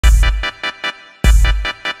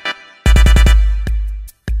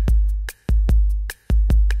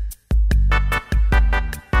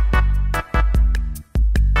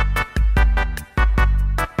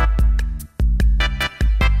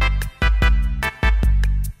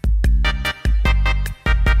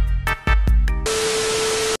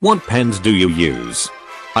What pens do you use?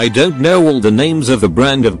 I don't know all the names of the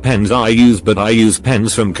brand of pens I use, but I use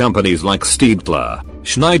pens from companies like Staedtler,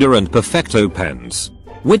 Schneider and Perfecto pens.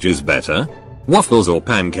 Which is better? Waffles or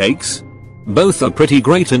pancakes? Both are pretty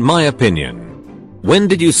great in my opinion. When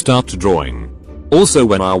did you start drawing? Also,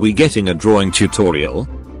 when are we getting a drawing tutorial?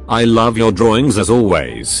 I love your drawings as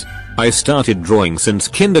always. I started drawing since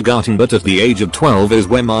kindergarten, but at the age of 12 is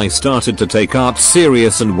when I started to take art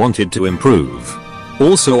serious and wanted to improve.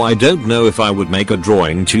 Also, I don't know if I would make a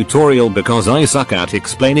drawing tutorial because I suck at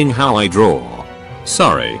explaining how I draw.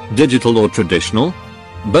 Sorry, digital or traditional?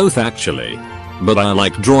 Both actually. But I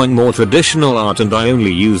like drawing more traditional art and I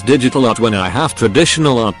only use digital art when I have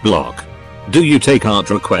traditional art block. Do you take art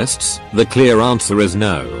requests? The clear answer is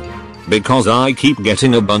no. Because I keep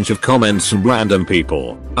getting a bunch of comments from random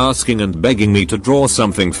people, asking and begging me to draw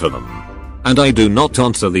something for them. And I do not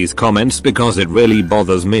answer these comments because it really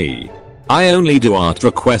bothers me. I only do art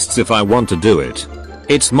requests if I want to do it.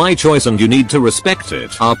 It's my choice and you need to respect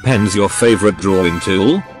it. Are pens your favorite drawing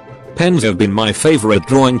tool? Pens have been my favorite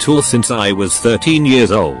drawing tool since I was 13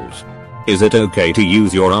 years old. Is it okay to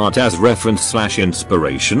use your art as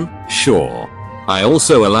reference/inspiration? Sure. I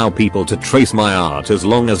also allow people to trace my art as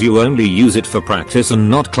long as you only use it for practice and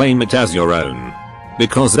not claim it as your own.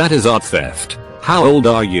 Because that is art theft. How old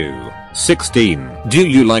are you? 16. Do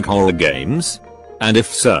you like horror games? And if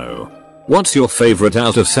so, what's your favorite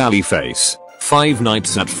out of Sally Face, Five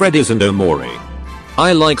Nights at Freddy's and Omori?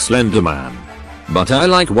 I like Slender Man. But I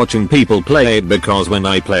like watching people play it because when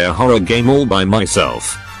I play a horror game all by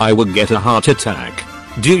myself, I would get a heart attack.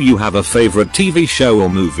 Do you have a favorite TV show or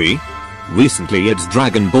movie? Recently it's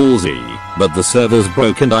Dragon Ball Z, but the server's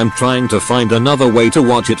broke and I'm trying to find another way to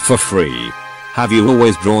watch it for free. Have you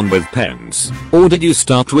always drawn with pens, or did you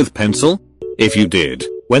start with pencil? If you did,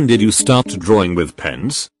 when did you start drawing with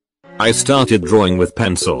pens? I started drawing with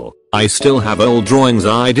pencil. I still have old drawings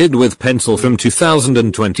I did with pencil from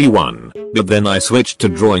 2021, but then I switched to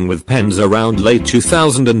drawing with pens around late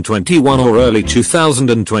 2021 or early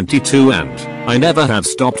 2022 and I never have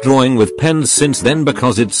stopped drawing with pens since then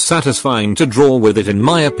because it's satisfying to draw with it in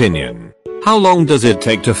my opinion. How long does it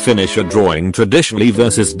take to finish a drawing traditionally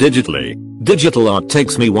versus digitally? Digital art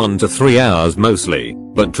takes me 1 to 3 hours mostly,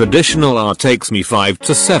 but traditional art takes me 5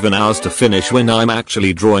 to 7 hours to finish when I'm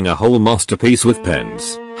actually drawing a whole masterpiece with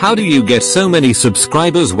pens. How do you get so many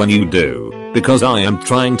subscribers when you do? Because I am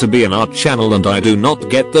trying to be an art channel and I do not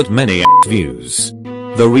get that many views.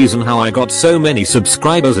 The reason how I got so many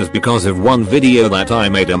subscribers is because of one video that I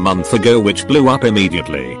made a month ago which blew up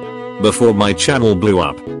immediately. Before my channel blew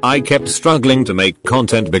up, I kept struggling to make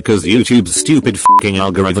content because YouTube's stupid fucking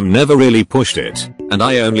algorithm never really pushed it, and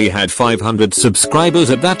I only had 500 subscribers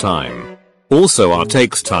at that time. Also, art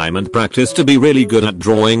takes time and practice to be really good at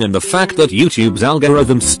drawing, and the fact that YouTube's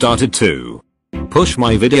algorithm started to push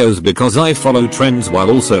my videos because I follow trends while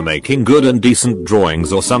also making good and decent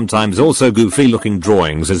drawings or sometimes also goofy looking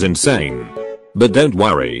drawings is insane. But don't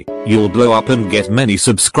worry, you'll blow up and get many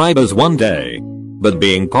subscribers one day. But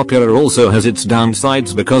being popular also has its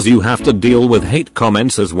downsides because you have to deal with hate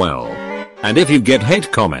comments as well. And if you get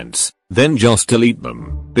hate comments, then just delete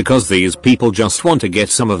them, because these people just want to get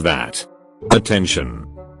some of that attention.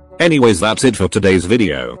 Anyways, that's it for today's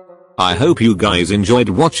video. I hope you guys enjoyed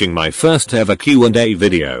watching my first ever Q&A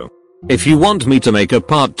video. If you want me to make a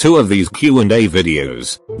part 2 of these Q&A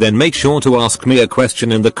videos, then make sure to ask me a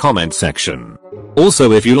question in the comment section.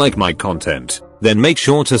 Also, if you like my content, then make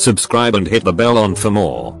sure to subscribe and hit the bell on for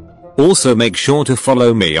more. Also, make sure to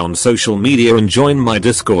follow me on social media and join my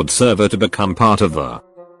Discord server to become part of the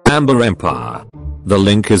Amber Empire. The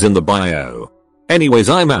link is in the bio. Anyways,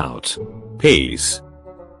 I'm out. Peace.